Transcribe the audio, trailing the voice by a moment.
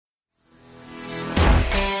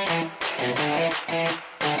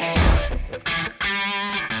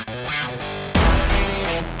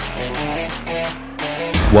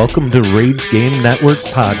Welcome to Rage Game Network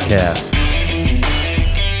Podcast.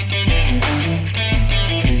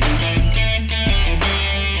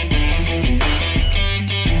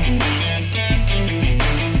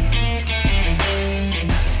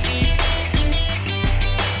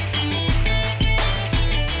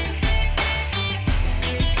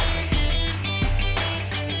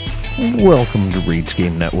 Welcome to Rage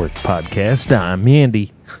Game Network Podcast. I'm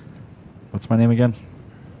Andy. What's my name again?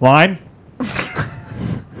 Line?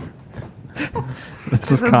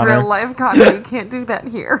 This is Connor. Real life, Connor. You can't do that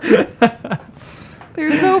here.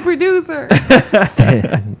 There's no producer.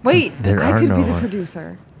 Wait, I could be the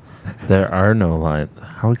producer. There are no lines.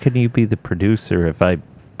 How can you be the producer if I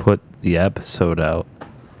put the episode out?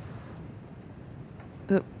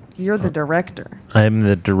 You're the director. I'm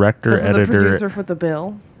the director, Doesn't editor. the producer foot the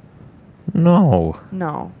bill?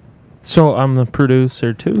 No. So I'm the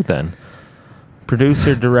producer too then.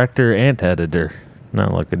 Producer, director, and editor.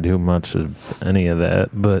 Not like I do much of any of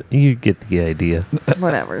that, but you get the idea.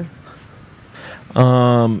 Whatever.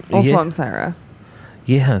 Also, Also, I'm Sarah.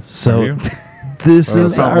 Yeah, so you? this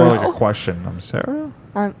is That sounds more our... like a question. I'm Sarah?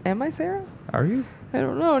 Am I Sarah? Are you? I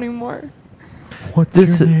don't know anymore. What's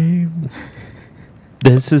your name?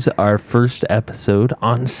 This is our first episode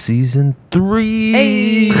on season 3.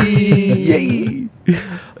 Hey! Yay!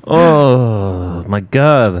 Oh my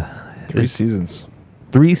god. 3 seasons.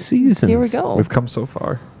 3 seasons. Here we go. We've come so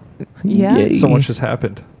far. Yeah. Yay. So much has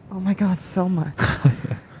happened. Oh my God, so much.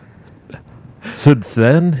 Since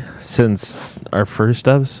then, since our first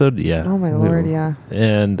episode, yeah. Oh my Lord, yeah.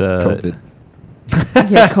 And COVID.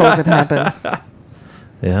 Yeah, COVID happened.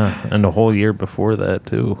 yeah, and a whole year before that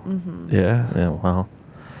too. Mm-hmm. Yeah. Yeah, wow.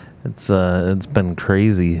 It's been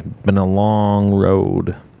crazy. Been a long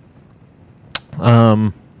road.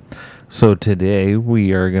 So today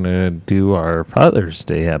we are gonna do our Father's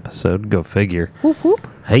Day episode. Go figure. Whoop, whoop.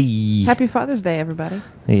 Hey. Happy Father's Day, everybody.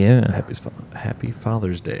 Yeah. Happy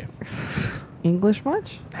Father's Day. English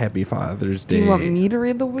much? Happy Father's Do Day. you want me to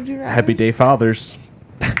read the Would You Rather? Happy Day Fathers.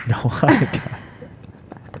 No,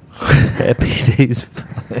 Happy days.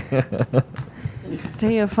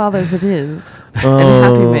 Day of Fathers it is. Oh. And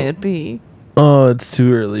happy may it be. Oh, it's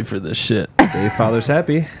too early for this shit. Day Fathers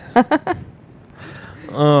happy.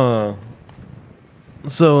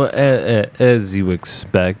 So as you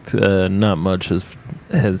expect, not much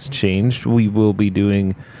has changed. We will be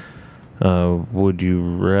doing Would You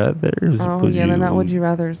Rathers? Oh, yeah, they're not Would You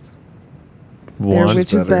Rathers. They're Want?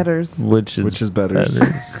 Which is Betters. Which is better?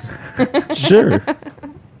 Sure.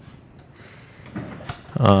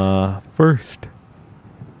 First.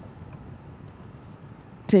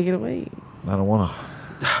 Take it away. I don't want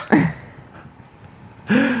to.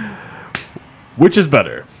 Which is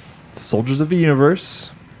better? Soldiers of the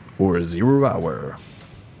Universe or 0 Hour?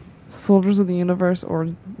 Soldiers of the Universe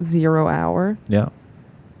or 0 Hour. Yeah.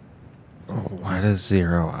 Why does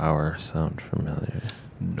 0 Hour sound familiar?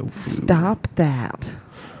 No food. Stop that.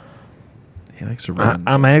 He likes to run.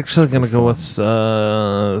 I'm actually going to go with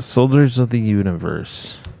Soldiers of the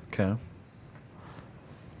Universe. Okay.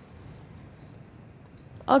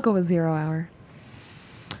 I'll go with 0 Hour.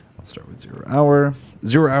 I'll start with 0 Hour.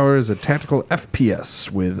 0 Hour is a tactical FPS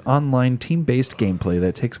with online team-based gameplay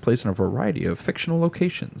that takes place in a variety of fictional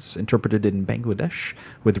locations, interpreted in Bangladesh,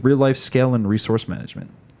 with real-life scale and resource management.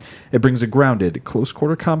 It brings a grounded,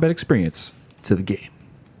 close-quarter combat experience to the game.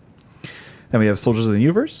 Then we have Soldiers of the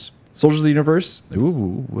Universe. Soldiers of the Universe.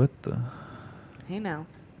 Ooh, what the? Hey now.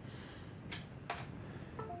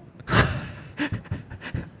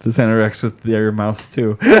 This interacts with your mouse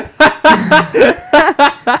too.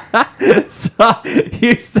 So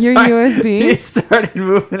Your USB? You started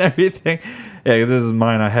moving everything. Yeah, because this is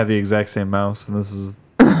mine. I have the exact same mouse, and this is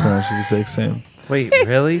the exact same. Wait,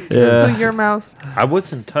 really? Yeah. So your mouse. I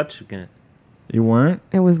wasn't touching it. You weren't?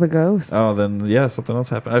 It was the ghost. Oh, then yeah, something else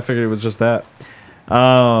happened. I figured it was just that.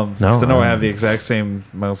 Because I know I have the exact same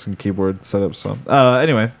mouse and keyboard setup. So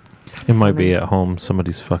anyway. It might be at home.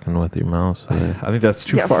 Somebody's fucking with your mouse. I think that's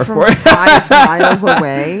too Yeah, far from for it. 5 miles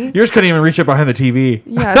away. Yours couldn't even reach up behind the TV.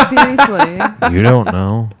 Yeah, seriously. You don't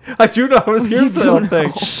know. I do know. I was here You for the whole do thing.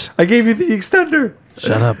 know. I gave you the extender.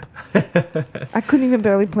 Shut up. I couldn't even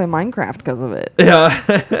barely play Minecraft because of it.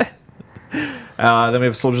 Yeah. Then we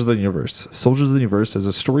have Soldiers of the Universe. Soldiers of the Universe is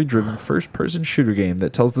a story-driven first-person shooter game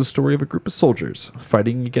that tells the story of a group of soldiers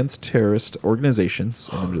fighting against terrorist organizations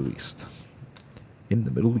in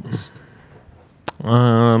the Middle East.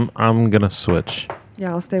 I'm gonna switch.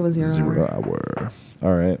 Yeah, I'll stay with 0 0 Hour. Hour.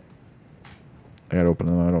 All right. I gotta open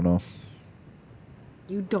them. I don't know.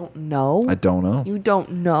 You don't know? I don't know. You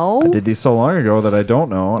don't know? I did these so long ago that I don't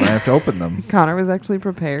know, and I have to open them. Connor was actually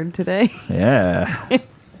prepared today. Yeah.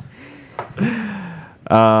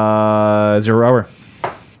 0 hour.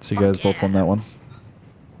 So you guys both won that one.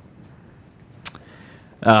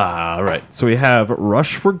 All right. So we have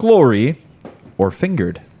Rush for Glory or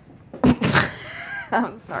Fingered.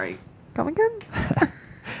 I'm sorry. Come again?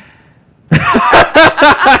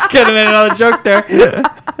 Could have made another joke there.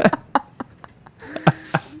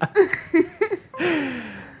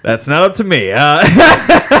 That's not up to me.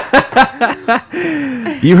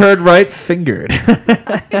 You heard right, Fingered.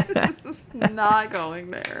 Not going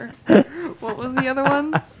there. What was the other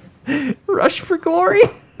one? Rush for Glory.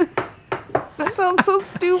 That sounds so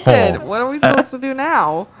stupid. Hole. What are we supposed to do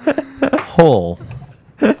now? Hole.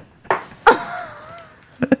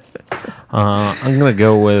 I'm gonna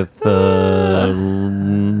go with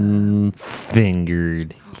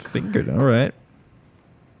Fingered. Fingered. All right.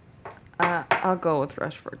 I'll go with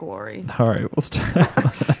Rush for Glory. All right. We'll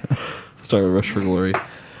start with Rush for Glory.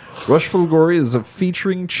 Rush for Glory is a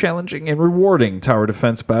featuring challenging and rewarding tower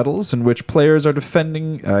defense battles in which players are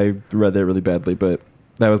defending. I read that really badly, but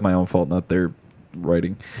that was my own fault, not their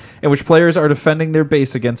writing. In which players are defending their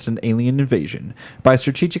base against an alien invasion. By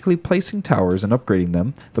strategically placing towers and upgrading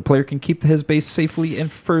them, the player can keep his base safely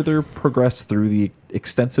and further progress through the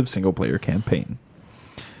extensive single-player campaign.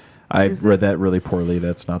 I read that really poorly.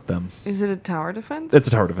 That's not them. Is it a tower defense? It's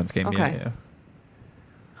a tower defense game. Okay. Yeah.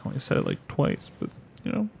 I only said it like twice, but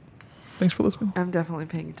thanks for listening. I'm definitely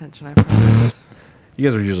paying attention. I promise. You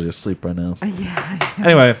guys are usually asleep by now. Yeah.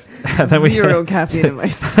 Anyway, then Zero caffeine in my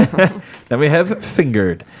system. Then we have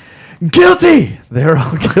Fingered. Guilty! They're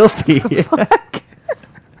all guilty.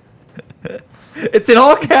 It's in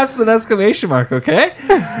all caps with an exclamation mark, okay?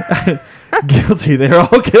 Guilty. They're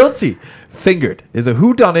all guilty. Fingered is a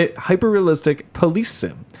whodunit, hyper-realistic police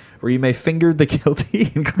sim where you may finger the guilty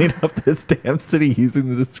and clean up this damn city using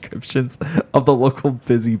the descriptions of the local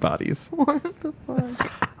busybodies. What the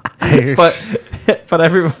fuck? But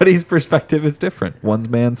everybody's perspective is different. One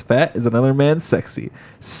man's fat is another man's sexy.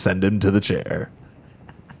 Send him to the chair.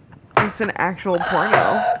 It's an actual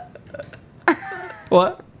porno.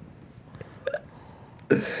 What?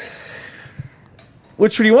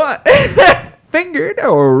 Which one do you want? Fingered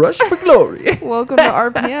or Rush for Glory? Welcome to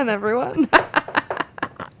RPN, everyone.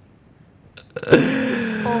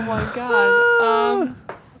 Oh my god.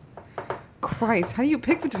 Christ, how do you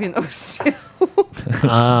pick between those two?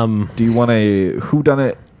 Do you want a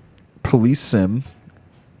whodunit police sim,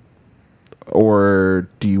 or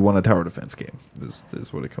do you want a tower defense game? This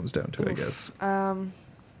is what it comes down to, I guess. I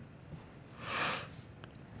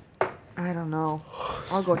don't know.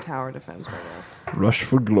 I'll go tower defense, I guess. Rush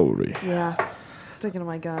for Glory. Yeah. Sticking to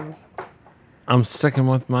my guns. I'm sticking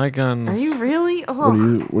with my guns. Are you really?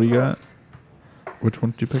 Oh. What do you got? Which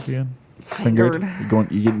one did you pick again? Fingered.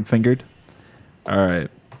 You getting fingered? All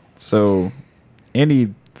right. So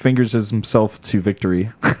Andy fingers himself to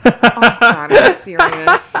victory. Oh god, are you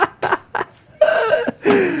serious?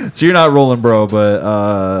 So you're not rolling, bro,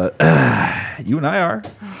 but you and I are.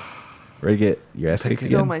 Ready to get your ass kicked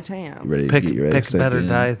Still again? my chance. You ready to Pick get your ass a kicked better again?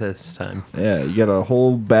 die this time. Yeah, you got a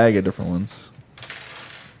whole bag of different ones.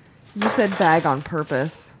 You said bag on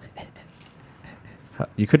purpose.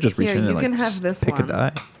 You could just reach Here, in and you can have this pick one, a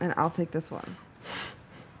die. and I'll take this one.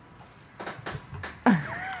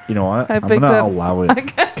 You know what? I I'm picked gonna up- allow it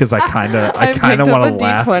because I kind of picked want up to a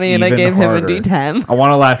laugh D20 and I even gave harder. him a D10. I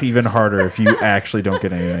want to laugh even harder if you actually don't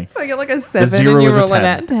get anything. I get like a The 7 zero and you is a roll 10. an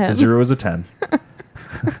at 10. The 0 is a 10.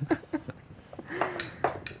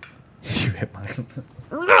 You hit mine.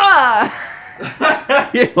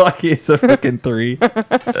 You're lucky it's a freaking 3.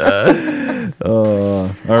 All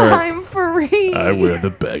right. I'm free. I wear the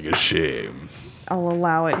bag of shame. I'll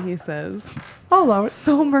allow it, he says. I'll allow it.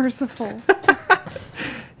 So merciful.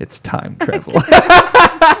 It's time travel.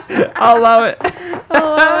 I'll allow it.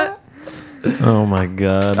 Oh my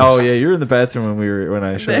god. Oh yeah, you were in the bathroom when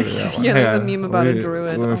I showed you that one. Yeah, there's Hang a on. meme about a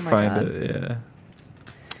druid. Let me Oh my find God. it. Yeah.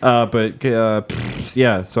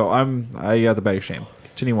 Yeah. So I got the bag of shame.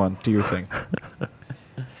 Continue on. Do your thing.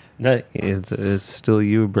 That it's still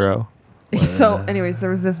you, bro. So, anyways, there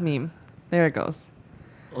was this meme. There it goes.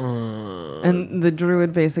 And the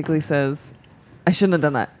druid basically says, I shouldn't have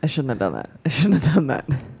done that. I shouldn't have done that. I shouldn't have done that.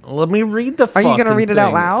 Let me read the Are you gonna fucking read it out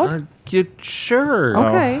thing. loud? Sure.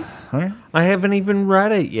 Okay. All right. I haven't even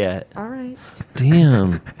read it yet. All right.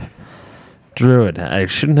 Damn. Druid, I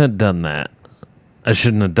shouldn't have done that. I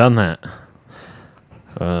shouldn't have done that.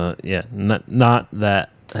 Yeah, not that.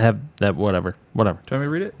 Have that, whatever. Do you want me to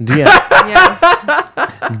read it? DM. Yes.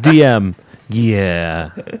 DM.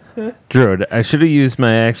 Yeah. Druid, I should have used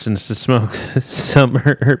my actions to smoke some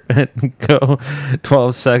herb and go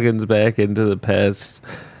 12 seconds back into the past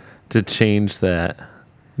to change that.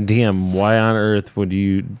 DM, why on earth would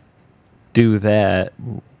you do that?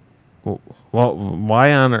 Well,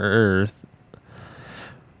 why on earth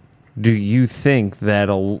do you think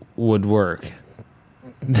would work?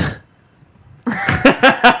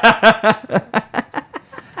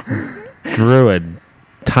 Druid.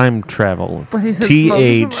 Time travel. THYMED.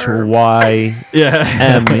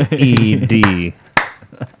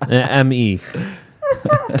 ME.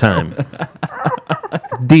 Time.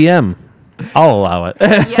 DM. I'll allow it.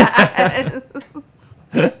 Yes.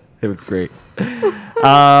 It was great.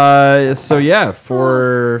 So yeah,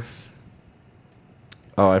 for...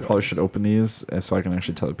 Oh, I probably should open these so I can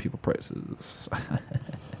actually tell the people prices.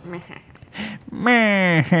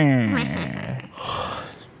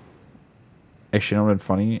 Actually, it would have been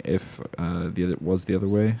funny if it was the other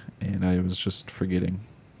way, and I was just forgetting.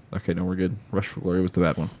 Okay, no, we're good. Rush for Glory was the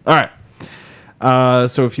bad one. All right.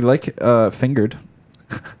 So if you like fingered,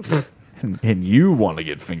 and you want to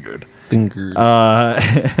get fingered,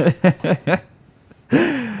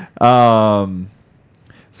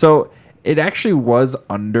 so it actually was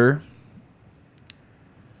under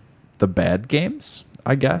the bad games,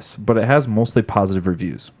 I guess, but it has mostly positive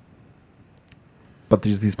reviews. But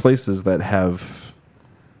there's these places that have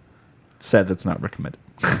said that's not recommended.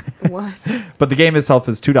 What? But the game itself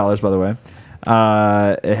is $2, by the way.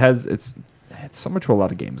 It's similar to a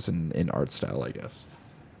lot of games in art style, I guess.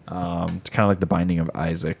 It's kind of like the Binding of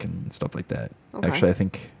Isaac and stuff like that. Okay. Actually, I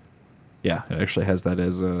think, yeah, it actually has that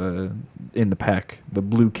as in the pack, the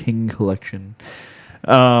Blue King collection.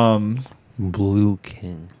 Blue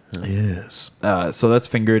King. Huh. Yes. So that's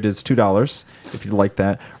Fingered is $2 if you like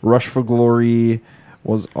that. Rush for Glory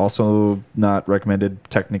was also not recommended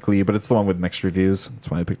technically, but it's the one with mixed reviews. That's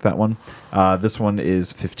why I picked that one. This one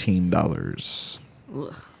is $15.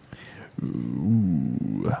 Ugh.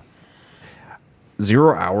 Ooh.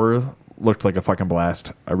 0 Hour looked like a fucking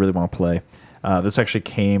blast. I really want to play. This actually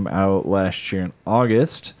came out last year in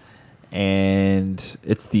August, and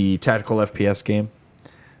it's the tactical FPS game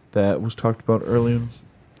that was talked about earlier,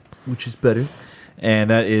 which is better. And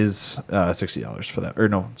that is $60 for that. Or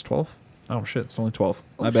no, it's 12. Oh shit, it's only 12.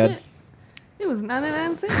 My bad. Shit. It was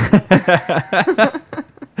 99 cents.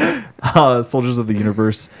 Soldiers of the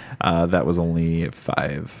Universe. That was only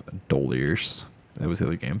 $5. That was the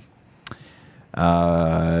other game.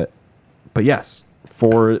 But yes,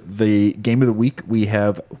 for the game of the week, we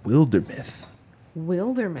have Wildermyth.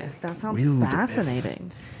 Wildermyth. That sounds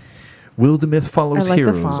fascinating. Wildermyth follows I like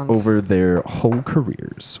the heroes font. over their whole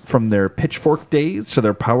careers, from their pitchfork days to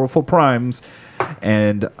their powerful primes,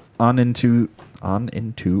 and on into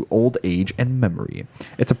old age and memory.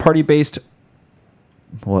 It's a party-based...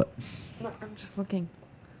 What? No, I'm just looking.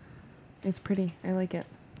 It's pretty. I like it.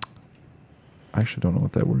 I actually don't know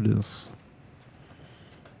what that word is.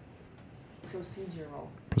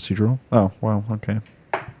 Procedural? Oh, wow, okay.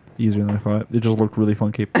 Easier than I thought. It just looked really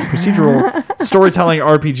funky. Procedural storytelling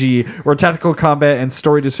RPG where tactical combat and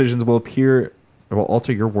story decisions will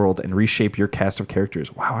alter your world and reshape your cast of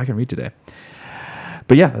characters. Wow, I can read today.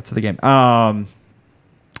 But yeah, that's the game. I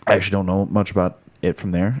actually don't know much about it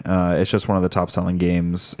from there. It's just one of the top selling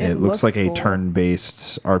games. It looks like cool. a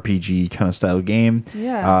turn-based RPG kind of style game.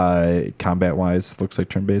 Yeah. Combat-wise, looks like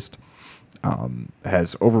turn-based.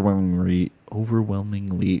 Has overwhelmingly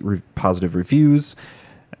positive reviews.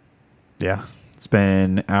 Yeah, it's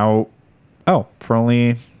been out for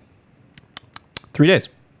only 3 days.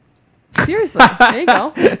 Seriously, there you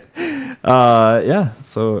go. Yeah,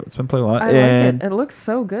 so it's been played a lot. I like it. It looks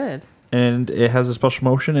so good. And it has a special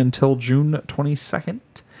promotion until June 22nd.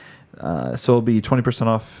 So it'll be 20%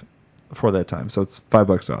 off for that time. So it's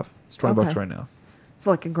 $5 off. It's $20 right now. It's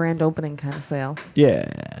like a grand opening kind of sale.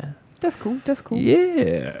 Yeah. That's cool. That's cool.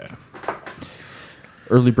 Yeah.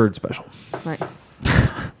 Early bird special. Nice.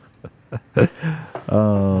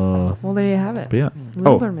 Well, there you have it. But yeah.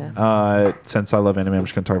 Wildermyth. Since I love anime, I'm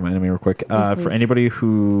just going to talk about anime real quick. Please. For anybody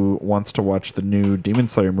who wants to watch the new Demon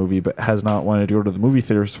Slayer movie but has not wanted to go to the movie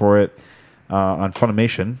theaters for it, on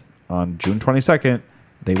Funimation on June 22nd,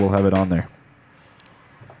 they will have it on there.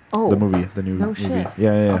 Oh. The movie, the new No movie. shit.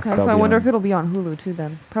 Yeah. Okay, so I wonder if it'll be on Hulu too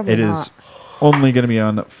then. Probably It not. is only going to be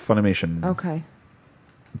on Funimation. Okay.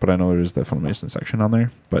 But I know there's the Funimation section on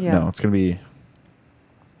there. But Yeah. no, it's going to be...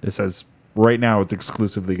 It says right now it's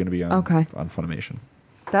exclusively going to be on Funimation.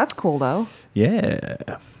 That's cool though. Yeah.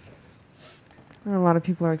 A lot of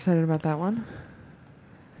people are excited about that one.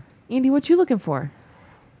 Andy, what you looking for?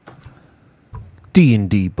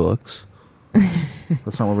 D&D books.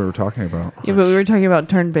 That's not what we were talking about. Yeah, but we were talking about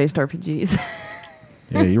turn-based RPGs.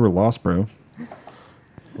 Yeah, you were lost, bro.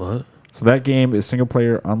 What? So that game is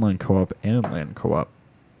single-player, online co-op, and LAN co-op.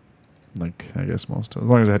 Like, I guess most. As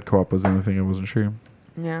long as I had co-op was the only thing I wasn't sure.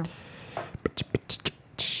 Yeah.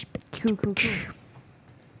 Cool.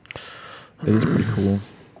 It is pretty cool.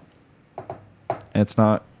 And it's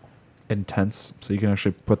not intense, so you can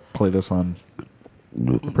actually play this on.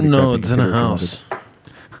 No, it's in a house.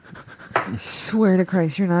 Swear to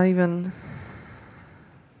Christ, you're not even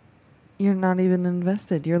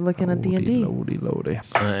invested. You're looking at D&D. Loady.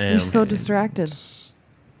 I am. You're so distracted.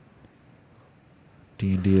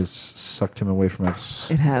 D&D has sucked him away from us.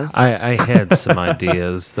 It has. I had some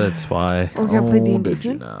ideas. That's why. We're gonna play D&D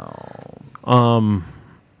soon.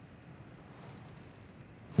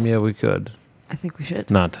 Yeah, we could. I think we should.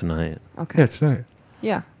 Not tonight. Okay. Yeah, tonight.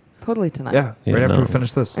 Yeah, totally tonight. Yeah, Yeah, right after no. we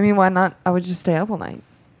finish this. I mean, why not? I would just stay up all night.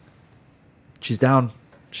 She's down.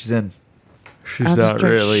 She's in. She's I'll just not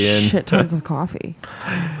drink really in. shit tons of coffee.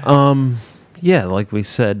 Yeah, like we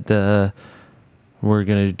said, we're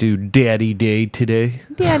gonna do Daddy Day today.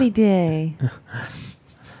 Daddy Day.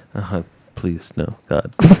 Please, no,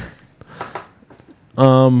 God.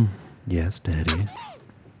 Yes, Daddy.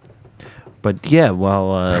 But yeah,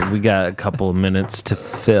 well, we got a couple of minutes to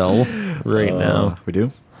fill right now. We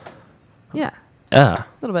do? Yeah, Yeah. a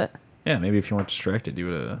little bit. Yeah, maybe if you weren't distracted, you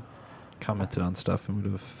would have commented on stuff and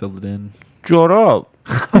would have filled it in. Shut up.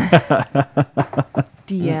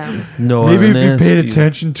 DM. No. Maybe one if you asked paid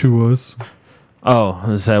attention to us.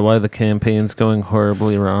 Oh, is that why the campaign's going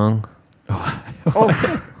horribly wrong?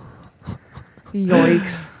 Oh.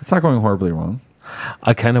 Yikes. It's not going horribly wrong.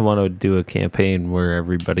 I kind of want to do a campaign where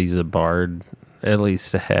everybody's a bard, at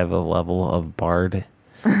least to have a level of bard.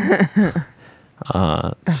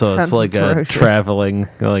 So it's sounds like atrocious. a traveling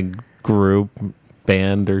group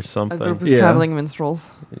band or A something. group of Yeah. traveling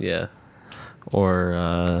minstrels. Yeah,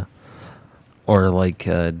 or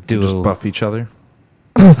do Just buff each other.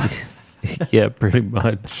 yeah, pretty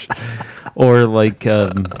much, or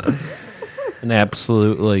an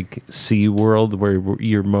absolute Sea World where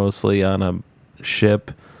you're mostly on a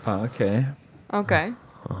ship. Okay. Okay.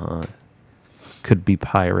 Could be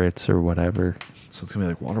pirates or whatever. So it's going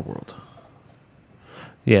to be like Waterworld.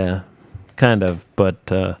 Yeah, kind of, but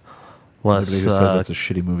less. Everybody who says that's a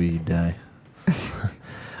shitty movie, you die. It's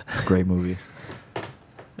a great movie.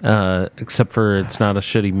 Except for it's not a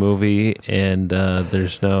shitty movie, and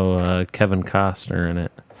there's no Kevin Costner in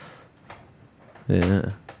it.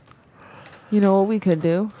 Yeah. You know what we could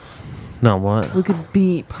do? No, what? We could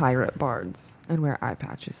be pirate bards and wear eye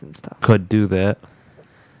patches and stuff. Could do that.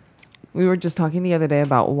 We were just talking the other day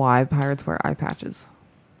about why pirates wear eye patches.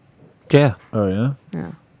 Yeah. Oh, yeah?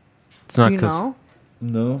 Yeah. It's not Do you 'cause- know?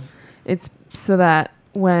 No. It's so that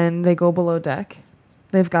when they go below deck,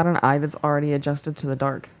 they've got an eye that's already adjusted to the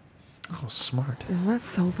dark. Oh, smart. Isn't that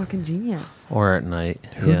so fucking genius? Or at night.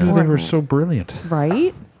 Who Yeah. knew they were Fortnite. so brilliant?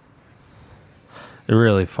 Right? It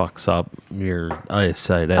really fucks up your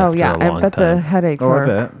eyesight after Oh, yeah. a long I bet time. the headaches Oh, I are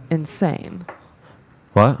bet. insane.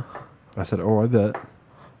 What? I said, oh, I bet.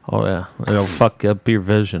 Oh, yeah. It'll fuck up your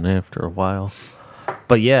vision after a while.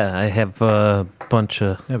 But yeah, I have a bunch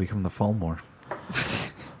of... Yeah, become the Fallmore.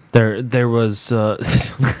 There was...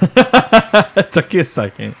 It took you a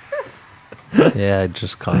second. yeah, I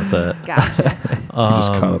just caught that. Gotcha. You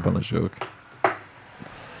just caught up on the joke.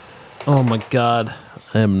 Oh, my God.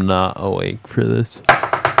 I am not awake for this.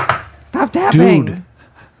 Stop tapping. Dude.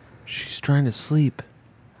 She's trying to sleep.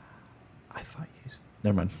 I thought you...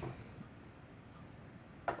 Never mind.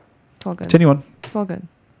 It's all good. Continue on. It's all good.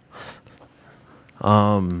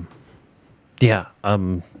 Yeah,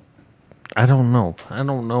 I don't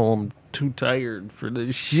know. I'm too tired for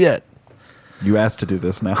this shit. You asked to do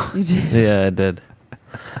this now. You did. Yeah, I did.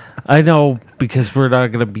 I know, because we're not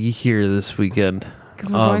going to be here this weekend.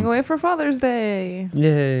 Because we're going away for Father's Day.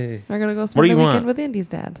 Yay. We're going to go What do spend the you weekend want? with Andy's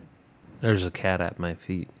dad. There's a cat at my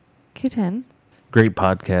feet. Q10. Great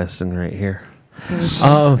podcasting right here.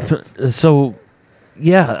 So- So,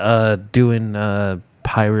 yeah, doing a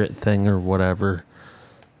pirate thing or whatever.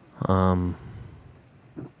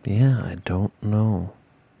 Yeah, I don't know.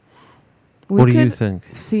 we What do you could think?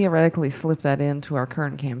 theoretically slip that into our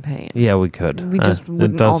current campaign. Yeah, we could. We just it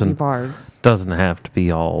wouldn't all be doesn't bards. doesn't have to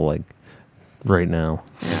be all right now.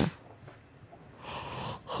 Yeah.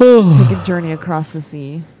 Take a journey across the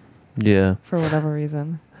sea Yeah. for whatever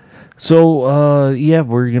reason. So, yeah,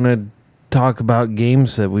 we're gonna talk about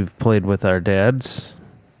games that we've played with our dads.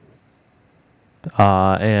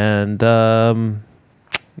 And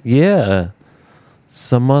yeah,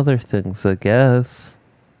 some other things, I guess.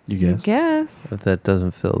 You You guess? guess. If that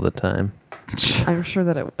doesn't fill the time. I'm sure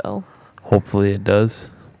that it will. Hopefully it does.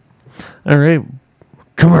 All right,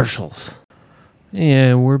 commercials.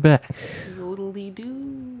 And we're back.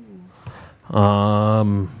 Yodelly-doo.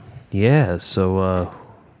 Yeah, so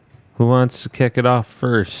who wants to kick it off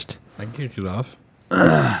first? I can kick it off.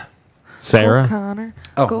 Sarah? Go, Connor.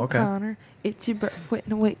 Oh, go, okay. Connor. It's your birthday. Wait,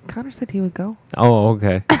 no, wait. Connor said he would go. Oh,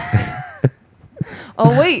 okay.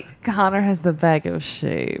 Oh, wait. Connor has the bag of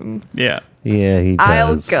shame. Yeah. Yeah, he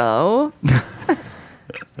does. I'll go.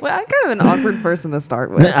 Well, I'm kind of an awkward person to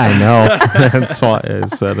start with. I know. That's why I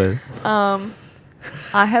said it.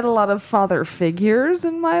 I had a lot of father figures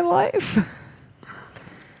in my life.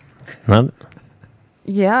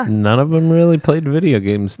 Yeah. None of them really played video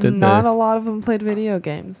games, did Not they? a lot of them played video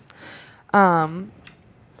games.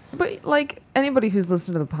 But like anybody who's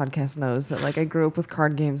listened to the podcast knows that like I grew up with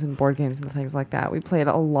card games and board games and things like that. We played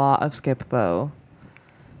a lot of Skip Bo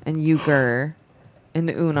and Euchre and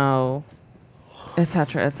Uno,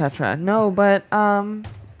 etc., etc. No, but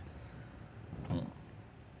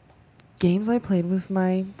games I played with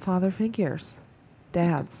my father figures,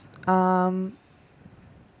 dads.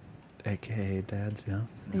 AKA dads, yeah.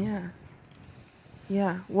 Yeah.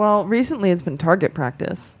 Yeah. Well, recently it's been target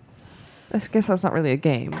practice. I guess that's not really a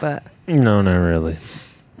game, but No, not really.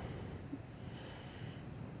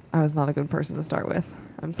 I was not a good person to start with.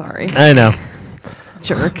 I'm sorry. I know.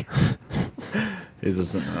 Jerk. He's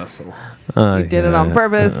just an asshole. You did it on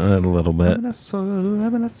purpose. A little bit. I'm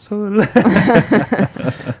an asshole.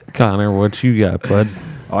 Connor, what you got, bud?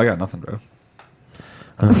 Oh, I got nothing, bro.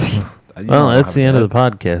 Well, that's the end of the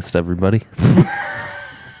podcast, everybody.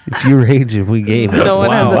 If you rage if we game No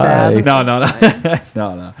one has a dad.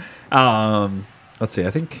 No. Let's see.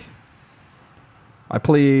 I think I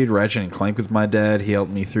played Ratchet and Clank with my dad. He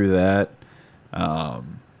helped me through that. But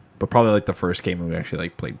probably like the first game we actually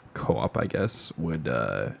like played co-op, I guess, would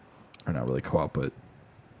or not really co-op, but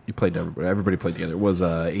you played everybody played together. It was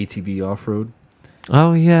ATV Off-Road.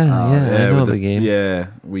 Oh, yeah. I know with the game. Yeah,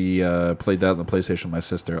 we played that on the PlayStation with my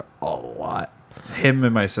sister a lot. Him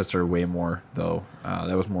and my sister way more, though.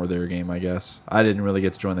 That was more their game, I guess. I didn't really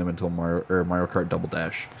get to join them until Mario Kart Double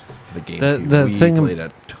Dash for the GameCube. We played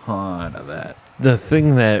a ton of that. The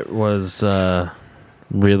thing that was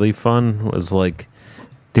really fun was like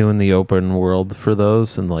doing the open world for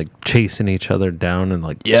those and like chasing each other down and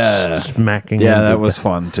like smacking. Yeah, that was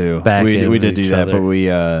fun too. We did do that, but we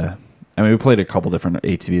played a couple different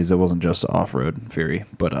ATVs. It wasn't just Off-Road Fury,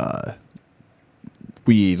 but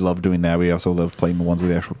we loved doing that. We also loved playing the ones with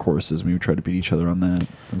the actual courses. We would try to beat each other on that.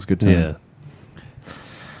 It was a good time. Yeah.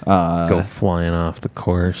 Go flying off the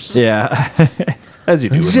course. Yeah. As you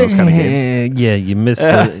do in those kind of games. Yeah, you miss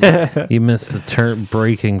the turn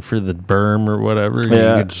braking for the berm or whatever.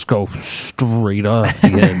 Yeah. You could just go straight off the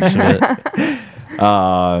edge of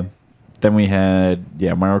it. Then we had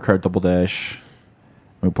Mario Kart Double Dash.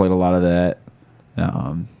 We played a lot of that.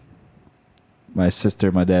 My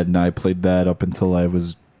sister, my dad, and I played that up until I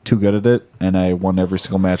was too good at it, and I won every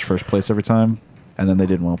single match first place every time. And then they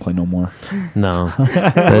didn't want to play no more. No,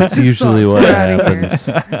 that's usually what happens.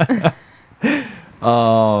 Let's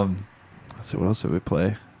see, what else did we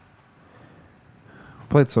play? We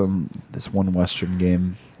played this one Western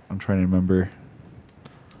game. I'm trying to remember.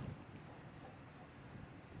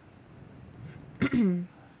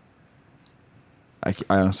 I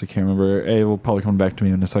honestly can't remember. It will probably come back to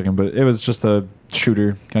me in a second, but it was just a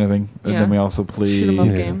shooter kind of thing. And then we also played... Shoot 'em up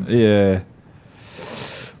game. Yeah.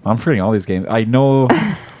 I'm forgetting all these games. I know...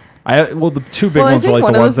 the two big ones were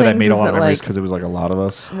like the ones that I made a lot of memories because it was like a lot of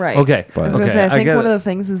us. Right. Okay. I was going to say, I think one of the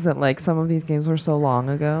things is that like some of these games were so long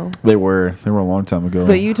ago. They were a long time ago.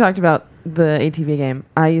 But you talked about the ATV game.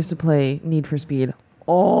 I used to play Need for Speed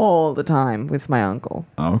all the time with my uncle.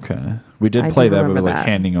 Okay. We did play that, but we were like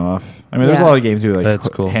handing off. I mean, there's a lot of games we like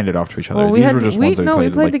handed off to each other. Well, These were just ones that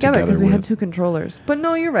we played together because we had two controllers. But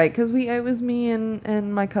no, you're right, because it was me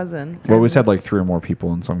and my cousin. Well, we always had like 3 or more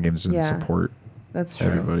people, and some games didn't support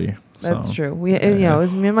everybody. That's true. It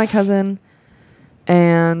was me and my cousin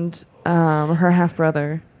and her half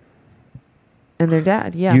brother and their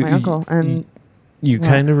dad. Yeah, my uncle. And you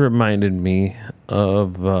kind of reminded me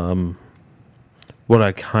of what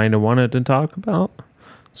I kind of wanted to talk about,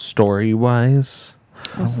 story-wise.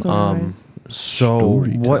 So what's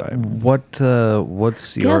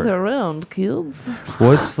your... Gather around, kids.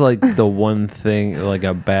 What's like the one thing, like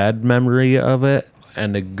a bad memory of it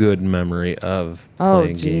and a good memory of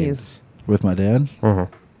playing games? With my dad? Uh-huh.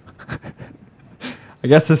 I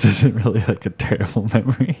guess this isn't really like a terrible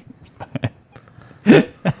memory.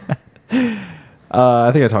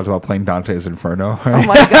 I think I talked about playing Dante's Inferno. Right? Oh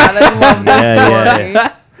my god, I love this story.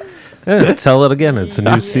 Yeah, tell it again. It's a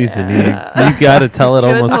new season. You got to tell it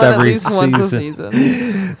almost every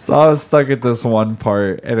season. So I was stuck at this one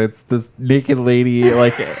part, and it's this naked lady.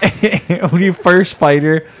 Like when you first fight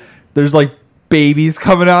her, there's like babies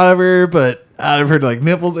coming out of her, but out of her like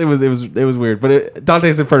nipples. It was weird. But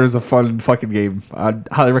Dante's Inferno is a fun fucking game. I'd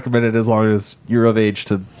highly recommend it as long as you're of age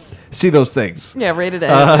to see those things. Yeah, rated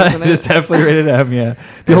M. Isn't it? It's definitely rated M. Yeah,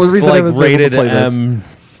 the only reason I was rated able to play M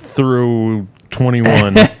through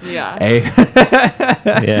 21. Yeah.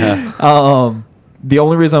 Yeah. The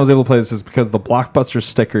only reason I was able to play this is because the Blockbuster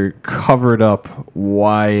sticker covered up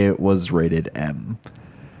why it was rated M.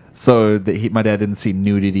 So that my dad didn't see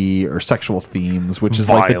nudity or sexual themes, which is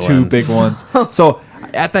like the two big ones. So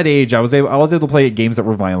at that age, I was able to play games that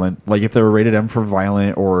were violent, like if they were rated M for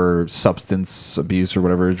violent or substance abuse or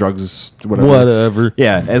whatever, drugs, whatever.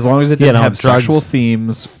 Yeah, as long as it didn't have sexual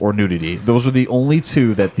themes or nudity. Those are the only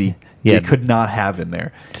two that they could not have in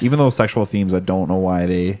there. Even though sexual themes, I don't know why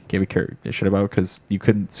they gave a shit about, because you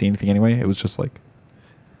couldn't see anything anyway. It was just like,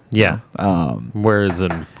 yeah. Whereas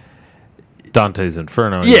in Dante's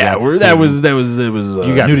Inferno, that was you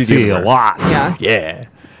got nudity to see a lot. Yeah. Yeah.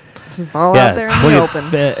 It's just all out there in the open.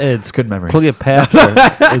 It's good memories. Cleopatra.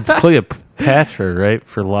 It's Cleopatra, right,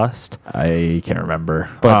 for lust. I can't remember.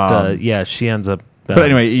 But she ends up. But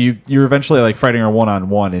anyway, you're eventually like fighting her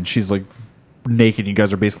one-on-one, and she's like naked. You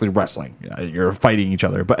guys are basically wrestling. You're fighting each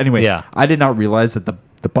other. But anyway, I did not realize that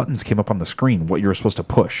the buttons came up on the screen, what you were supposed to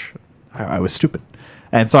push. I was stupid.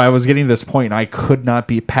 And so I was getting to this point, and I could not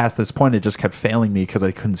be past this point. It just kept failing me because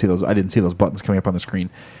I couldn't see those. I didn't see those buttons coming up on the screen.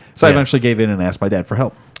 So I eventually gave in and asked my dad for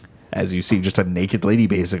help. As you see, just a naked lady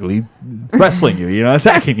basically wrestling you,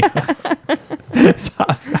 attacking you. So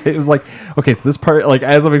it was like, okay, so this part, like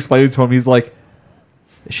as I'm explaining to him, he's like,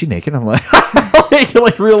 is she naked? I'm like,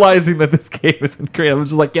 like realizing that this game isn't great. I'm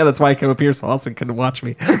just like, yeah, that's why I came up here so Austin couldn't watch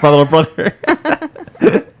me, my little brother.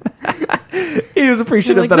 He was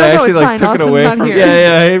appreciative that I actually like took it away from him.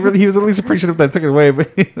 Yeah. He was at least appreciative that I took it away, but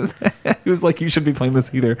he was like, you shouldn't be playing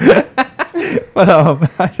this either. But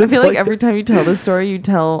I feel like every time you tell the story, you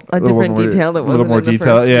tell a different detail that wasn't a little more in the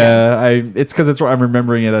detail. first. It's because I'm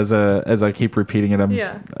remembering it as I keep repeating it.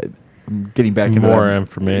 I'm getting back into more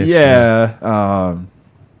information. Yeah.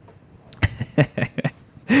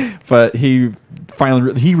 But he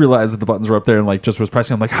finally realized that the buttons were up there and like just was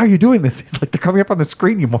pressing. I'm like, how are you doing this? He's like, they're coming up on the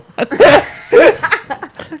screen, you moron.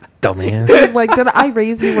 Dumbass. He's like, did I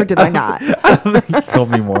raise you or did I not? I don't think he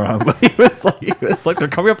called me moron, but he was like, they're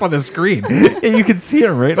coming up on the screen and you can see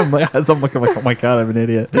them, right? I'm like, as I'm looking, like, oh my god, I'm an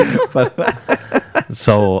idiot. But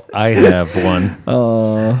so I have one.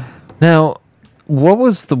 Now, what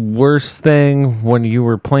was the worst thing when you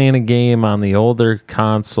were playing a game on the older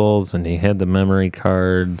consoles and you had the memory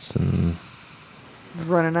cards and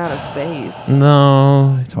running out of space?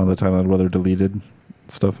 No, it's on the time that weather deleted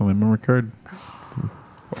stuff on my memory card.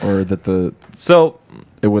 Or that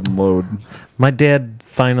it wouldn't load. My dad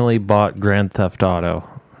finally bought Grand Theft Auto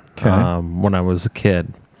when I was a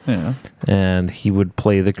kid. Yeah. And he would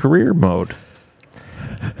play the career mode.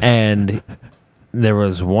 And there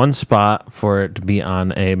was one spot for it to be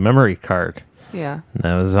on a memory card. Yeah. And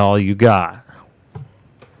that was all you got.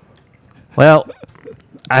 Well,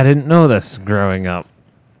 I didn't know this growing up.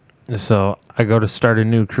 So I go to start a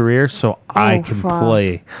new career so I can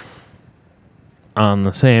play on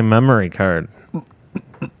the same memory card.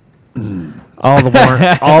 all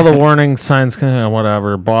the warning signs,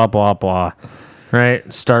 whatever, blah blah blah.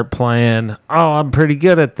 Right? Start playing. Oh, I'm pretty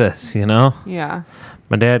good at this, Yeah.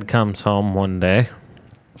 My dad comes home one day,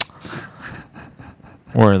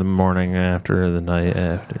 or the morning after, or the night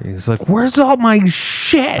after. He's like, "Where's all my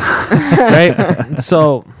shit?" Right?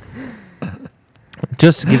 So,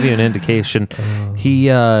 just to give you an indication, he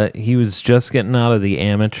was just getting out of the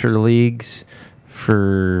amateur leagues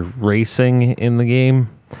for racing in the game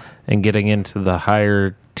and getting into the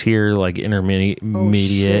higher tier, like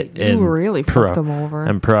intermediate and you really pro, fucked them over.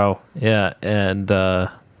 And pro. Yeah. And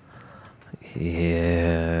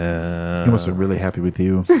yeah. He must have been really happy with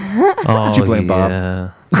you. Oh, did you blame Bob?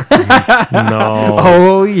 No.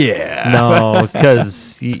 Oh yeah. No,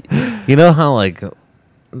 because you know how like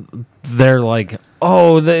they're like,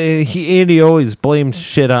 oh, Andy always blames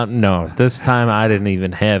shit on. No, this time I didn't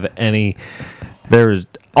even have any. There was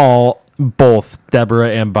both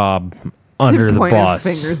Deborah and Bob under the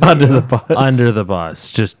bus. Under the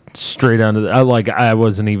bus. Just straight under the. I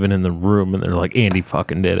wasn't even in the room, and they're like, Andy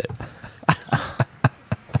fucking did it.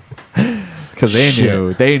 Because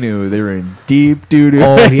they knew they were in deep doo-doo.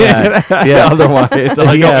 Oh yeah, yeah. Otherwise,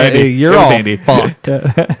 Andy, you're all Andy. fucked.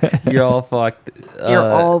 You're all fucked.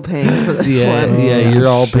 You're all paying for this one. Yeah, you're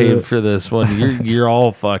all paid for this one. You're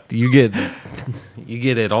all fucked. You get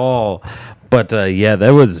it all. But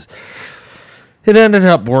that was. It ended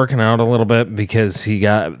up working out a little bit because he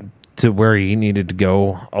got to where he needed to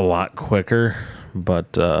go a lot quicker.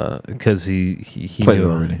 but because he Played knew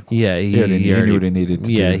it already. Yeah, he knew what he needed to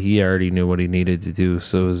do. Yeah, he already knew what he needed to do,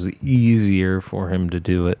 so it was easier for him to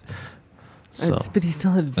do it. So, But he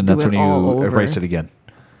still had to And do that's it when all you over. erase it again.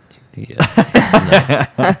 yeah.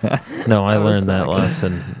 No, I That was learned so that good.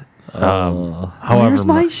 lesson. Where's However,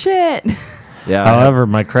 my shit? Yeah. However,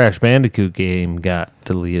 my Crash Bandicoot game got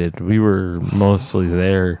deleted. We were mostly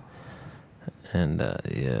there, and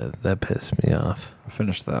yeah, that pissed me off. I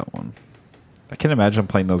finished that one. I can't imagine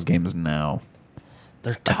playing those games now.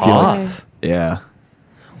 They're I feel like- tough. Yeah.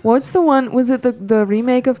 What's the one? Was it the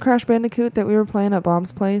remake of Crash Bandicoot that we were playing at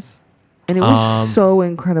Bob's place? And it was so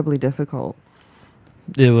incredibly difficult.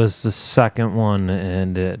 It was the second one,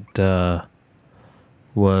 and it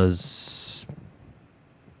was...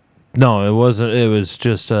 No, it wasn't. It was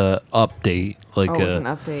just a update. Like It was an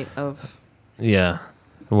update of... Yeah.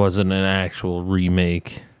 It wasn't an actual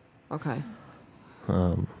remake. Okay.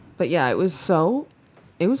 But yeah, it was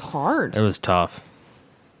hard. It was tough.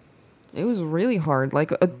 It was really hard.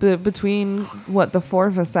 Like between the four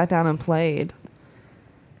of us sat down and played,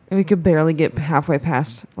 and we could barely get halfway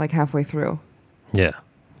through. Yeah.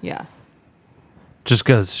 Yeah. Just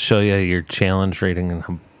goes to show you your challenge rating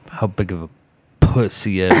and how big of a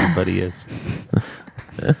pussy everybody is.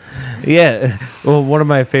 Yeah. Well, one of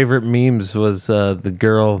my favorite memes was the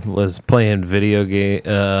girl was playing video game,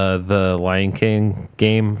 the Lion King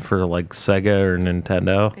game for like Sega or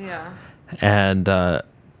Nintendo. Yeah. And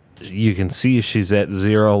you can see she's at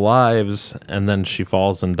 0 lives, and then she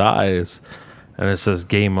falls and dies. And it says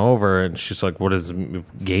game over, and she's like, what is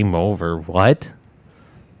game over? What?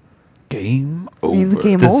 Game over. Means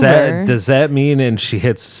game over. Does that mean? And she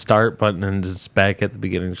hits the start button and it's back at the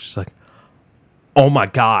beginning. She's like, "Oh my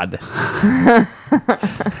god!"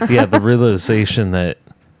 Yeah, the realization that,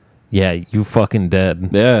 yeah, you fucking dead.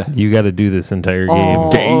 Yeah. You got to do this entire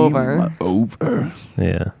Oh. game. Game over.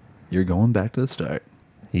 Yeah. You're going back to the start.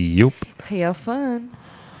 Yup. Hey, have fun.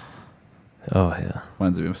 Oh yeah.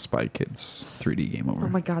 Reminds me of Spy Kids 3D Game Over. Oh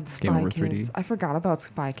my God, Game Spy Over Kids. 3D. I forgot about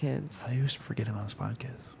Spy Kids. I used to forget about Spy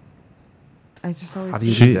Kids. I just always. How do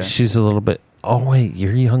you do that? She's a little bit. Oh wait,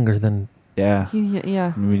 you're younger than. Yeah.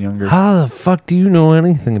 Yeah. I'm even younger. How the fuck do you know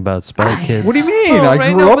anything about Spy Kids? What do you mean? Oh, I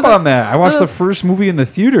right grew now, up but on that. I watched the first movie in the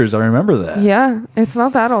theaters. I remember that. Yeah, it's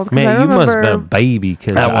not that old. 'Cause Man, I you remember, must have been a baby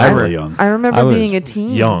because I was really young. I remember I was being a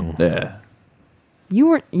teen. young. Yeah. You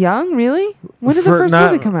were young, really? When did the For first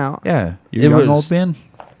not- movie come out? Yeah. It You're young was- old man?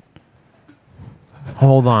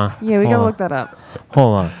 Hold on. Yeah, we Hold gotta on. look that up.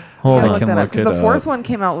 Hold on. We Hold gotta on. look can that up look because it the fourth up. one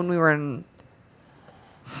came out when we were in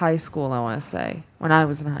high school. I want to say when I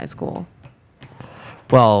was in high school.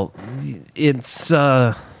 Well, it's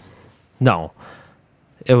no.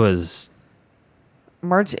 It was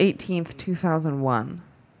March 18th, 2001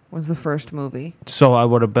 was the first movie. so I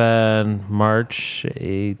would have been March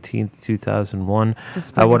 18th, 2001. I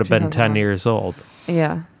Suspended would have been 10 2001. years old.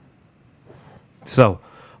 Yeah. So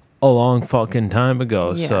a long fucking time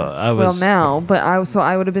ago. Yeah. So I was now, but I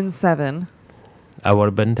would have been 7. I would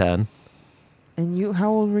have been 10. And you,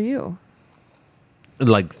 how old were you?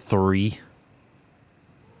 Like 3.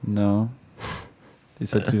 No. You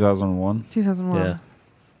said 2001? 2001. Yeah.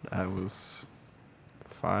 I was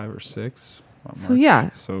 5 or 6. So yeah,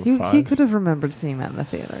 So he 5. could have remembered seeing that in the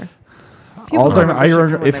theater. Also, don't I shit remember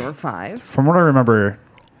from when if- they were 5. From what I remember,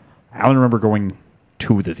 I don't remember going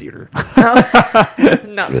to the theater.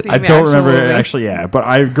 Not seeing I the don't actual remember movie. actually. Yeah,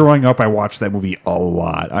 but growing up, I watched that movie a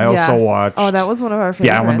lot. I also Yeah. watched. Oh, that was one of our favorites.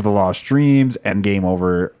 Yeah, Island of the Lost Dreams and Game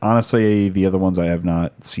Over. Honestly, the other ones I have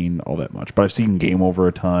not seen all that much, but I've seen Game Over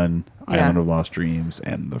a ton. Yeah. Island of Lost Dreams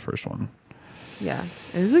and the first one. Yeah,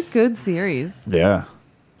 it was a good series. Yeah,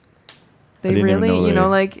 They didn't even really,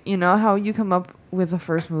 know you know how you come up with the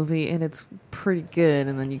first movie and it's pretty good,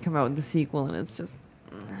 and then you come out with the sequel and it's just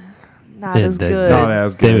not as good. not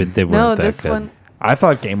as good. They weren't No, that this good. one I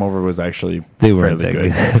thought Game Over was actually They weren't fairly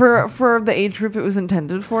that good. for the age group it was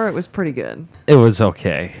intended for, it was pretty good. It was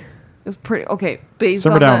okay. It was pretty okay based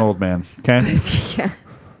Simmer on down, the, old man. Okay, yeah.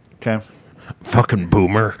 okay. Fucking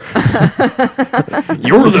boomer.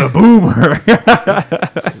 You're the boomer.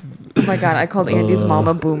 Oh my god, I called Andy's mom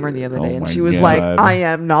a boomer the other day, Oh and my she was God. like, "I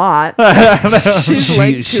am not." She's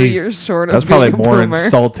like 2 she's- years short of That's being probably a more boomer.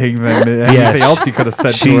 insulting than anything else you could have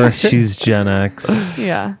said to her. She's Gen X.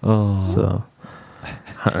 Yeah, So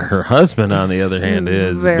her husband, on the other hand,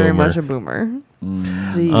 is very boomer. much a boomer.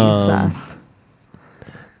 Mm. Jesus.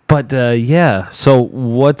 But yeah, so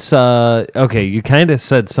what's okay, you kind of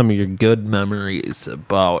said some of your good memories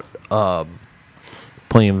about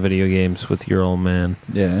playing video games with your old man.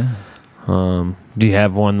 Yeah. Do you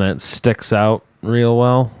have one that sticks out real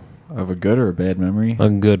well? Of a good or a bad memory? A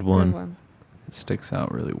good Good one. one. It sticks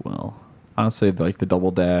out really well. Honestly, like the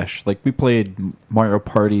Double Dash. Like we played Mario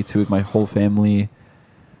Party too with my whole family.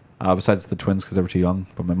 Besides the twins because they were too young.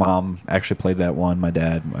 But my mom actually played that one. My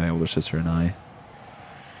dad, my older sister, and I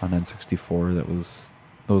on N64.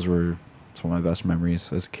 Those were some of my best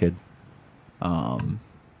memories as a kid. I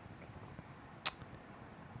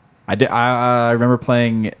remember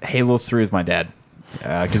playing Halo 3 with my dad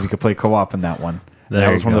because you could play co-op in that one. That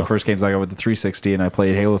was one of the first games I got with the 360, and I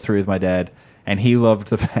played Halo 3 with my dad, and he loved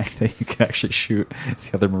the fact that you could actually shoot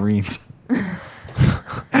the other Marines.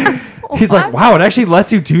 He's like, wow, it actually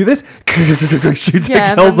lets you do this? Shoots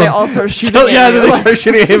and kills they him. all start shooting at then you. they start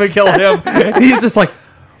shooting at him and kill him. And he's just like,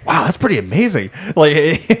 wow, that's pretty amazing. Like,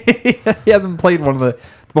 he hasn't played one of the...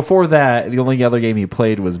 Before that, the only other game he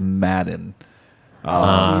played was Madden.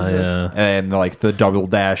 Jesus. And like the Double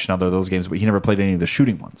Dash and other those games, but he never played any of the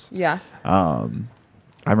shooting ones. Yeah. I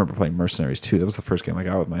remember playing Mercenaries too. That was the first game I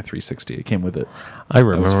got with my 360. It came with it. I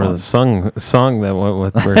remember the song that went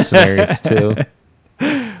with Mercenaries too.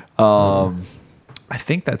 I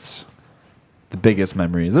think that's the biggest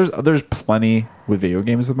memories. There's plenty with video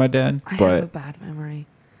games with my dad, I but have a bad memory.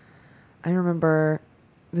 I remember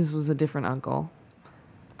this was a different uncle.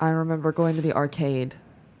 I remember going to the arcade,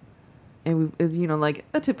 and it was, like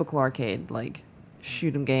a typical arcade, like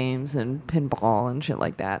shoot 'em games and pinball and shit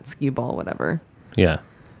like that, skee ball, whatever. Yeah.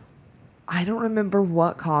 I don't remember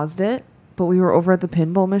what caused it, but we were over at the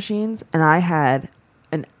pinball machines, and I had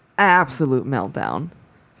an absolute meltdown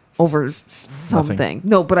over something. Nothing.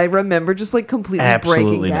 No, but I remember just like completely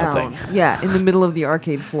Absolutely breaking down. nothing. Yeah, in the middle of the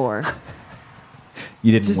arcade floor.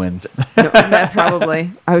 you didn't win. No,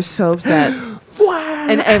 probably. I was so upset.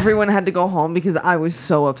 And everyone had to go home because I was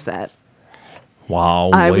so upset. Wow.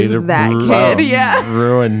 I was that kid, yeah.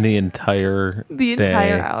 Ruin the entire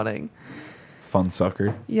day. outing. Fun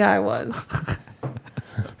sucker. Yeah, I was.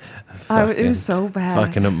 It was so bad.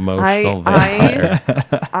 Fucking emotional vampire.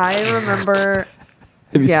 I remember.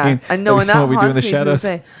 Have you seen, I know, and that what we do in the haunts me to shadows?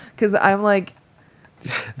 this day. Because I'm like,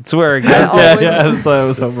 It's where it goes. That's what I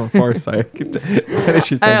was hoping for. Sorry.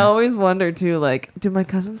 Finish your thing. I always wonder too, like, do my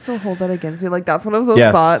cousins still hold that against me? Like, that's one of those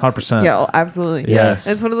Yes, thoughts. 100%. Yeah, absolutely. Yes.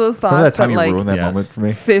 It's one of those Remember that thoughts time that, you like, ruined that Yes. moment for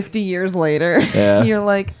me? 50 years later, Yeah. you're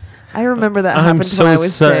like, I remember that I'm happened so when I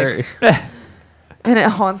was sorry. 6. And it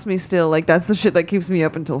haunts me still. Like, that's the shit that keeps me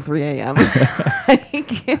up until 3 a.m. I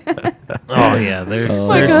can't. Oh yeah, there's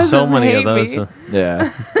My there's so cousins many hate of those. me. Yeah.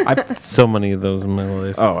 So many of those in my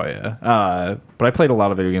life. Oh, yeah. But I played a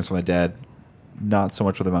lot of video games with my dad. Not so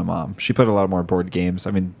much with my mom. She played a lot more board games.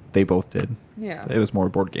 I mean, they both did. Yeah. It was more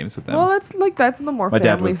board games with them. Well, that's the more My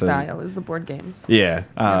dad family was the- style is the board games. Yeah.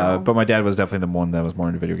 know. But my dad was definitely the one that was more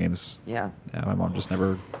into video games. Yeah. Yeah, my mom just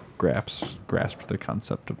never grasped the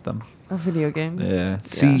concept of them. Of video games. Yeah.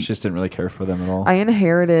 See- she just didn't really care for them at all. I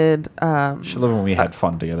inherited She loved when we had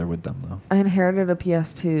fun together with them, though. I inherited a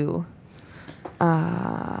PS2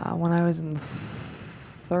 when I was in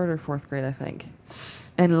 3rd or 4th grade, I think.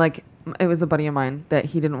 And like it was a buddy of mine that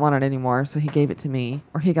he didn't want it anymore, so he gave it to me,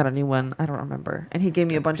 or he got a new one. I don't remember. And he gave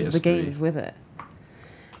me a bunch of the PS3. games with it.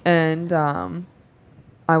 And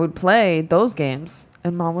I would play those games,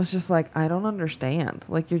 and Mom was just like, "I don't understand.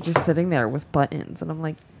 Like you're just sitting there with buttons." And I'm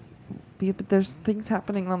like, "Yeah, but there's things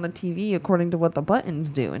happening on the TV according to what the buttons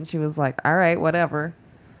do." And she was like, "All right, whatever."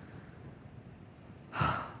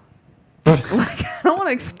 Like, I don't want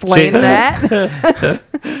to explain that.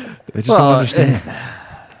 They just don't understand.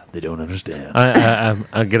 They don't understand.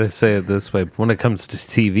 I'm gonna say it this way: when it comes to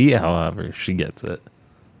TV, however, she gets it.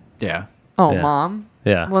 Yeah. Oh, Yeah. Mom?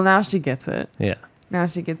 Yeah. Well, now she gets it. Yeah. Now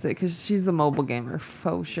she gets it because she's a mobile gamer.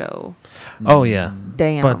 Faux show. Oh yeah.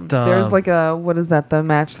 Damn. But, There's like what is that? The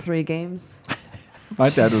match 3 games? My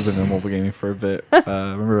dad was into mobile gaming for a bit. I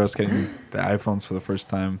remember us getting the iPhones for the first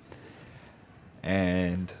time,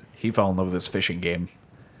 and he fell in love with this fishing game.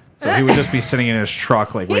 So he would just be sitting in his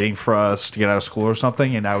truck, like waiting for us to get out of school or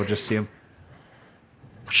something, and I would just see him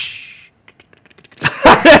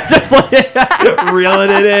just like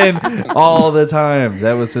reeling it in all the time.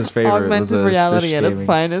 That was his favorite. Augmented reality at its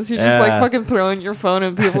finest. You're just like fucking throwing your phone,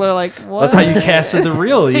 and people are like, "What?" That's how you casted the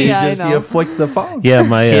reel. You Yeah, I just know. you flick the phone. Yeah,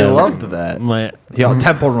 my He loved that.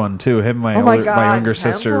 Temple Run too. Him and my Oh my my God, younger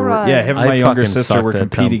Temple sister. Run. Yeah, him and I my younger fucking sister sucked were at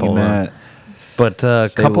competing in Temple Run. that. But They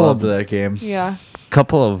couple loved of that game. Yeah.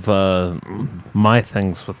 couple of my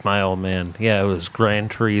things with my old man. Yeah, it was Gran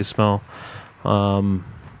Turismo.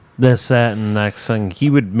 This, that, and next thing. He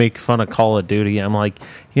would make fun of Call of Duty. I'm like,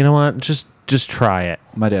 you know what? Just try it.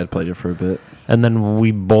 My dad played it for a bit. And then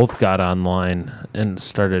we both got online and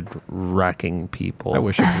started wrecking people. I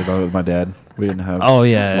wish I could have done it with my dad. We didn't have. Oh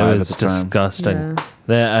yeah, live it at was the time. disgusting. Yeah.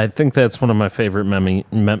 I think that's one of my favorite memes.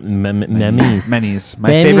 Memes. My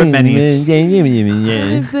favorite memes.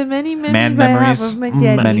 The many memories I have of my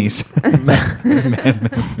daddy.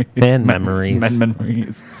 Man memories. Man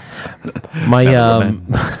memories. My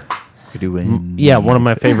one of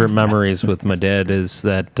my favorite memories with my dad is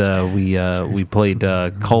that we played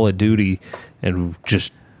Call of Duty and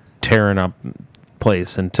just tearing up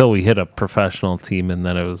place until we hit a professional team, and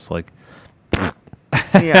then it was like,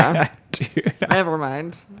 yeah. Never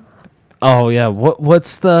mind. Oh yeah,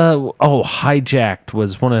 what's the Hijacked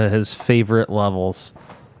was one of his favorite levels.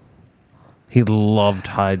 He loved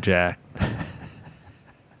Hijacked.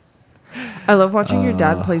 I love watching your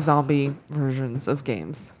dad play zombie versions of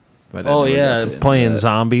games. Oh yeah, playing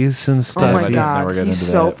zombies and stuff. Oh my god, he's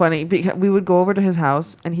so funny. Because we would go over to his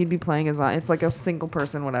house and he'd be playing it's like a single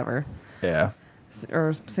person, whatever. Yeah.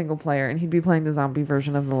 Or single player, and he'd be playing the zombie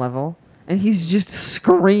version of the level. And he's just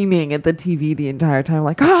screaming at the TV the entire time,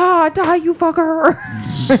 like, die, you fucker.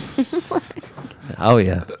 Oh,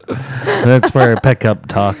 yeah. That's where I pick up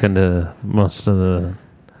talking to most of the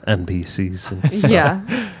NPCs. And stuff.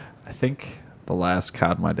 Yeah. I think the last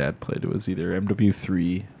COD my dad played was either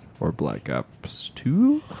MW3 or Black Ops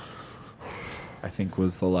 2. I think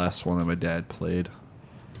was the last one that my dad played.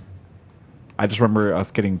 I just remember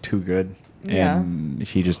us getting too good, and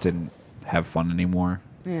he just didn't have fun anymore.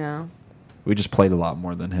 Yeah. We just played a lot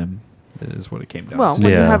more than him, is what it came down to. Well, when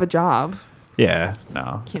you have a job. Yeah,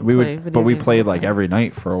 no. Can't we play would, video but we games played all the like time. every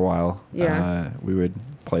night for a while. Yeah. We would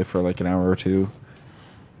play for like an hour or two,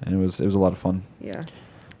 and it was a lot of fun. Yeah.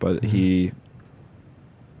 But we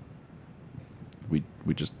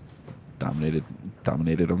just dominated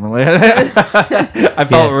him. I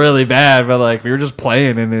felt really bad, but like we were just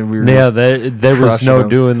playing, and then we were just there was no him.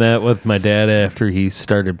 doing that with my dad after he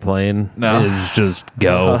started playing. No. It was just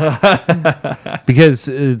go. Because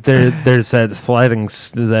there's that sliding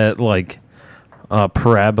that like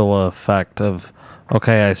parabola effect of,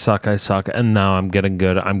 okay, I suck, and now I'm getting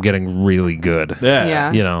good, I'm getting really good.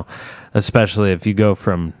 Yeah. You know, especially if you go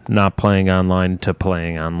from not playing online to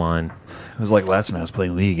playing online. It was like last night I was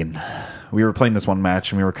playing League, and we were playing this one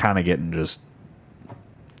match, and we were kind of getting just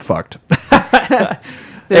fucked.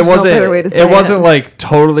 It wasn't like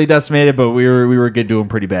totally decimated, but we were doing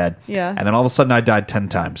pretty bad. Yeah. And then all of a sudden, I died 10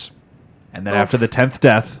 times, and then after the 10th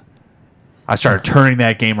death, I started turning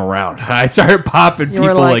that game around. I started popping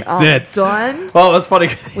people like zits. Done? Well, it was funny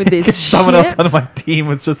With this someone else on my team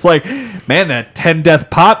was just like, "Man, that 10 death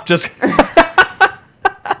pop just."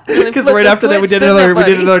 Because right after that, we did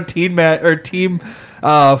another team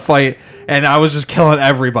fight, and I was just killing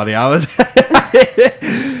everybody. I was.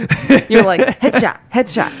 You're like headshot.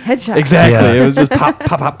 Exactly. Yeah. It was just pop.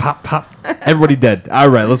 Everybody dead. All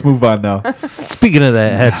right, let's move on now. Speaking of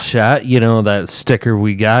that headshot, you know, that sticker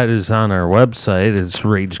we got is on our website. It's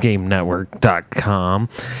RageGameNetwork.com.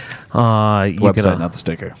 Website, not the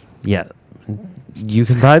sticker. Yeah. You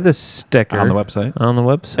can buy the sticker. On the website? On the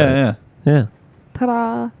website. Yeah.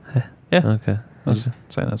 Ta-da. Yeah. Okay. I was just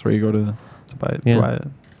saying that's where you go to buy it. Yeah. Buy it.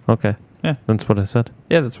 Okay. Yeah. That's what I said.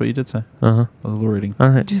 Yeah, that's what you did say. Uh-huh. A little rating. All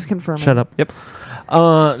right. Just confirm. Shut up. Yep.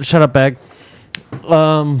 Shut up, bag.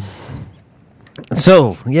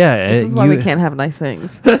 So, yeah. This is why we can't have nice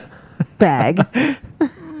things. Bag.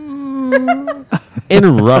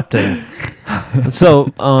 Interrupting.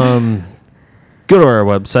 So, go to our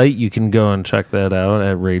website. You can go and check that out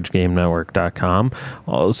at RageGameNetwork.com.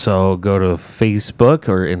 Also, go to Facebook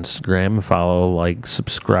or Instagram. Follow, like,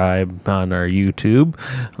 subscribe on our YouTube.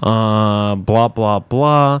 Blah, blah,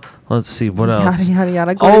 blah. Let's see, what else? Yada,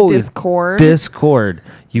 yada. Go to Discord. Discord.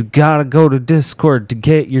 You gotta go to Discord to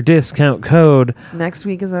get your discount code. Next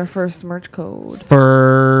week is our first merch code.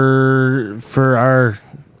 For our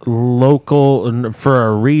local, for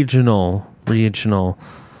our regional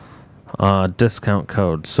discount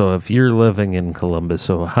code. So if you're living in Columbus,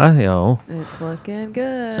 Ohio, it's looking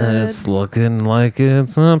good. It's looking like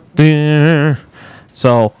it's up there.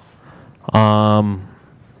 So, go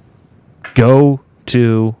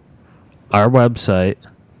to our website,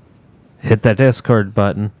 hit that Discord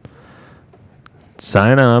button,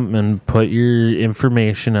 sign up, and put your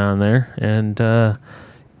information on there, and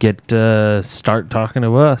start talking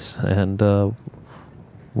to us, and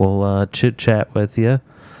we'll chit chat with you,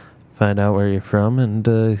 find out where you're from, and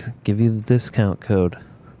give you the discount code.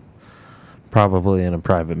 Probably in a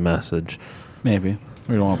private message. Maybe.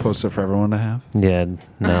 We don't want to post it for everyone to have. Yeah,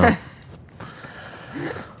 no.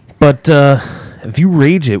 But if you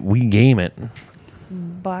rage it, we game it.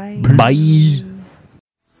 Bye. Bye.